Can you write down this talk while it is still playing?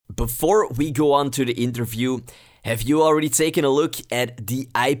Before we go on to the interview, have you already taken a look at the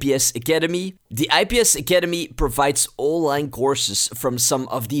IPS Academy? The IPS Academy provides online courses from some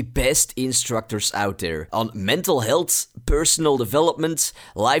of the best instructors out there on mental health, personal development,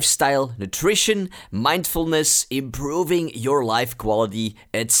 lifestyle, nutrition, mindfulness, improving your life quality,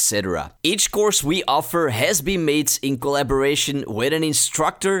 etc. Each course we offer has been made in collaboration with an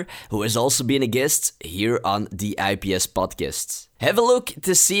instructor who has also been a guest here on the IPS podcast. Have a look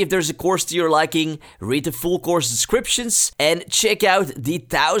to see if there's a course to your liking, read the full course descriptions, and check out the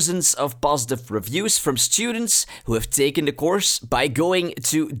thousands of positive reviews from students who have taken the course by going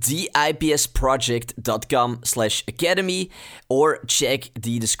to theipsproject.com/academy or check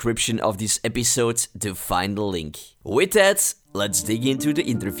the description of this episode to find the link. With that, let's dig into the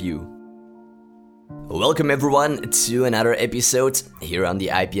interview. Welcome everyone to another episode here on the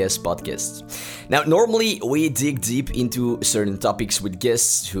IPS podcast. Now, normally we dig deep into certain topics with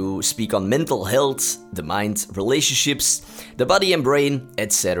guests who speak on mental health, the mind, relationships, the body and brain,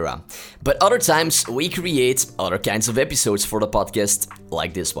 etc. But other times we create other kinds of episodes for the podcast,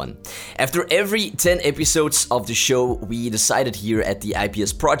 like this one. After every 10 episodes of the show, we decided here at the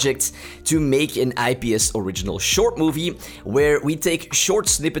IPS Project to make an IPS original short movie where we take short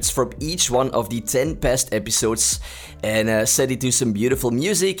snippets from each one of the 10 past episodes and set it to some beautiful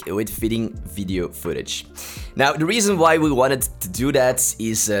music with fitting video footage. Now, the reason why we wanted to do that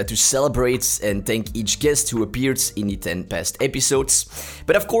is to celebrate and thank each guest who appeared in the 10 past episodes,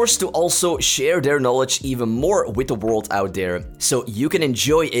 but of course to also share their knowledge even more with the world out there, so you can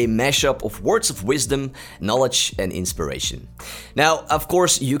enjoy a mashup of words of wisdom, knowledge and inspiration. Now, of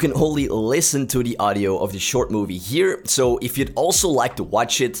course, you can only listen to the audio of the short movie here, so if you'd also like to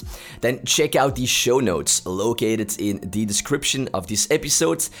watch it, then check out the show notes located in the description of this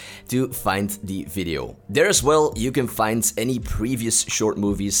episode to find the video. There as well, you can find any previous short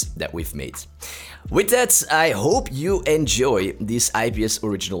movies that we've made. With that, I hope you enjoy this IPS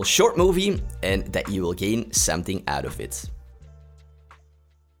original short movie and that you will gain something out of it.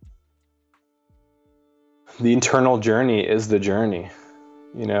 The internal journey is the journey,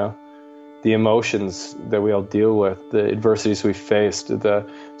 you know, the emotions that we all deal with, the adversities we faced, the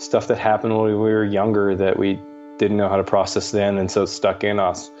stuff that happened when we were younger that we didn't know how to process then and so it's stuck in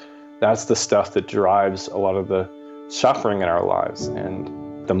us. That's the stuff that drives a lot of the suffering in our lives. And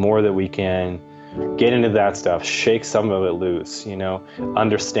the more that we can get into that stuff, shake some of it loose, you know,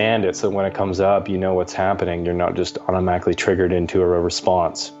 understand it so when it comes up, you know what's happening. You're not just automatically triggered into a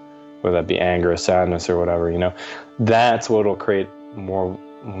response, whether that be anger or sadness or whatever, you know. That's what will create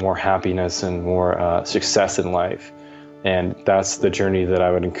more happiness and more success in life. And that's the journey that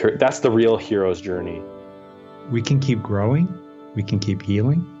I would encourage. That's the real hero's journey. We can keep growing. We can keep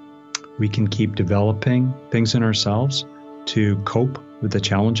healing. We can keep developing things in ourselves to cope with the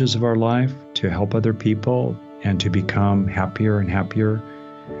challenges of our life, to help other people, and to become happier and happier,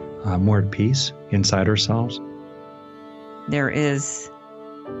 more at peace inside ourselves. There is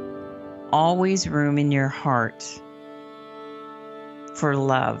always room in your heart for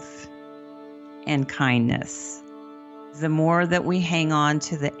love and kindness. The more that we hang on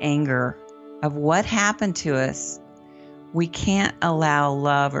to the anger of what happened to us, we can't allow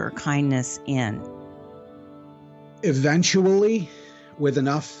love or kindness in. Eventually, with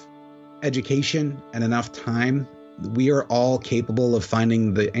enough education and enough time, we are all capable of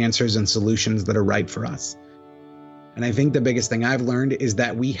finding the answers and solutions that are right for us. And I think the biggest thing I've learned is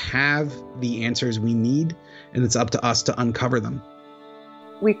that we have the answers we need, and it's up to us to uncover them.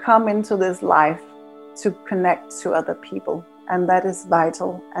 We come into this life to connect to other people, and that is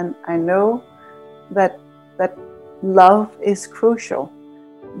vital. And I know that love is crucial.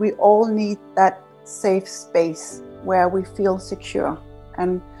 We all need that safe space where we feel secure.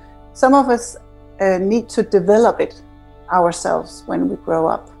 And some of us need to develop it ourselves when we grow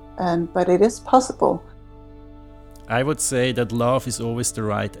up, but it is possible. I would say that love is always the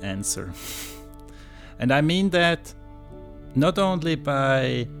right answer. And I mean that not only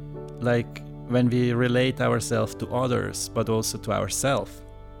by when we relate ourselves to others, but also to ourselves.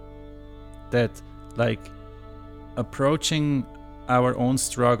 That approaching our own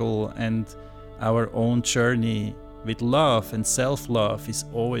struggle and our own journey with love and self-love is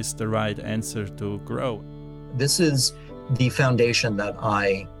always the right answer to grow. This is the foundation that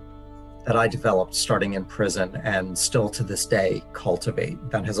I developed starting in prison and still to this day cultivate,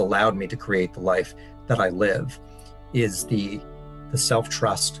 that has allowed me to create the life that I live, is the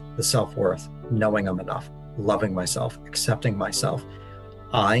self-trust, the self-worth, knowing I'm enough, loving myself, accepting myself.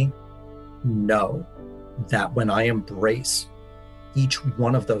 I know that when I embrace, each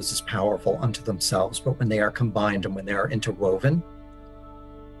one of those is powerful unto themselves, but when they are combined and when they are interwoven,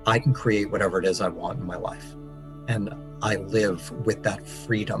 I can create whatever it is I want in my life. And I live with that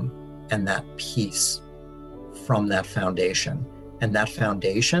freedom and that peace from that foundation. And that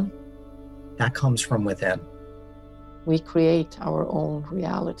foundation, that comes from within. We create our own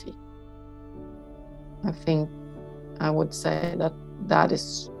reality. I think I would say that that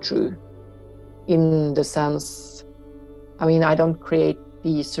is true in the sense, I mean, I don't create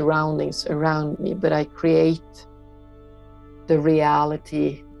the surroundings around me, but I create the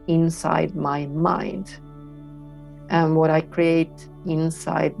reality inside my mind. And what I create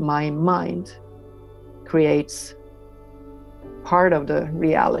inside my mind creates part of the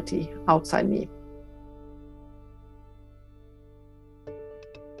reality outside me.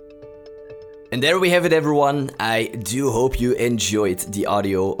 And there we have it, everyone. I do hope you enjoyed the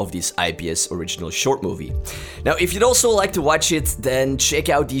audio of this IPS original short movie. Now, if you'd also like to watch it, then check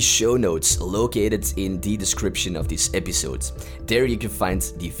out the show notes located in the description of this episode. There you can find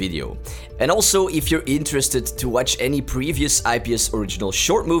the video. And also, if you're interested to watch any previous IPS original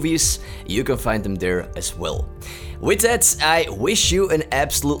short movies, you can find them there as well. With that, I wish you an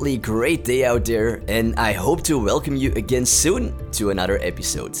absolutely great day out there, and I hope to welcome you again soon to another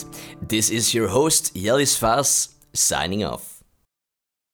episode. This is your host, Jellis Vaas, signing off.